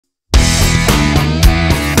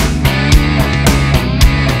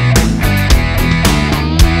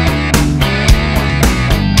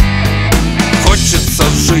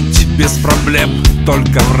без проблем,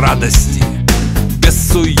 только в радости, без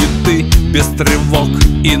суеты, без тревог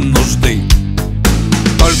и нужды.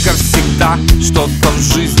 Только всегда что-то в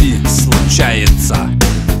жизни случается,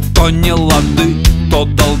 то нелады, то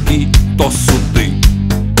долги, то суды.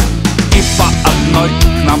 И по одной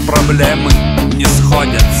к нам проблемы не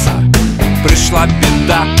сходятся. Пришла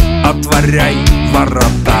беда, отворяй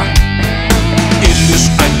ворота. И лишь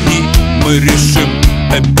одни мы решим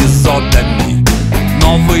эпизодами,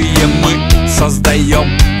 новые мы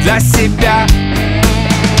создаем для себя.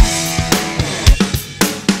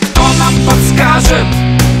 Кто нам подскажет,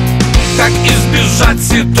 как избежать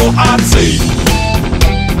ситуаций,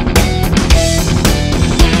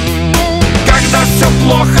 когда все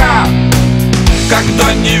плохо,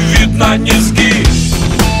 когда не видно низги?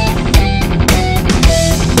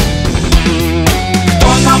 Кто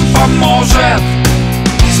нам поможет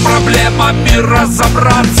с проблемами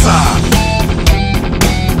разобраться?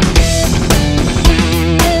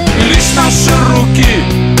 Лишь наши руки,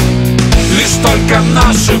 лишь только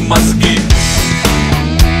наши мозги.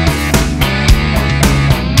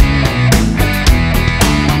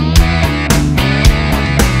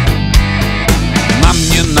 Нам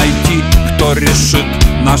не найти, кто решит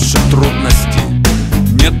наши трудности.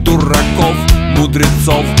 Нет дураков,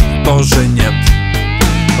 мудрецов тоже нет.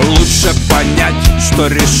 Лучше понять, что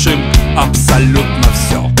решим абсолютно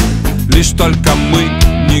все. Лишь только мы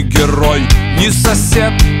не герой, не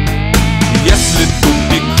сосед. Если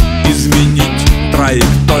тупик, изменить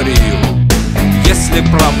траекторию. Если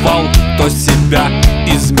провал, то себя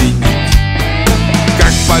изменить.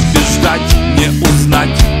 Как побеждать, не узнать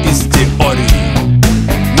из теории.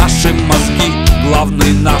 Наши мозги,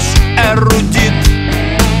 главный наш эрудит.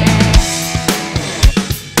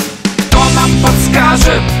 Кто нам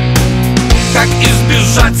подскажет, как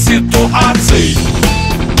избежать ситуаций,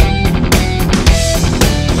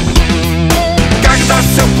 когда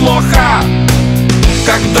все плохо,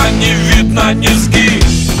 когда не видно низги?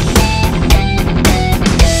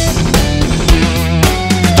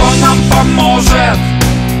 Кто нам поможет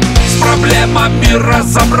с проблемами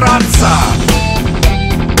разобраться?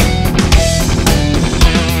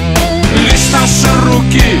 Лишь наши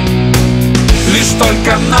руки, лишь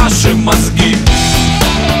только наши мозги.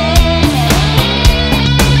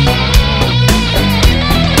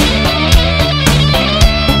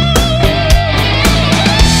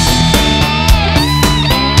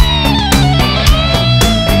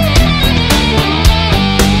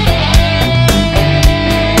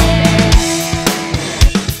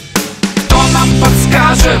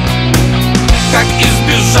 Как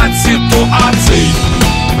избежать ситуаций,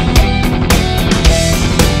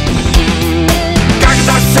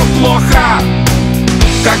 когда все плохо,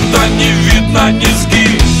 когда не видно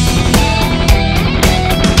низги?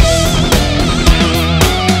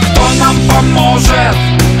 Кто нам поможет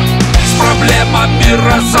с проблемами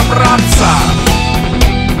разобраться?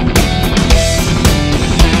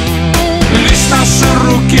 Лишь наши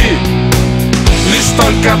руки, лишь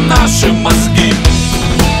только наши мозги.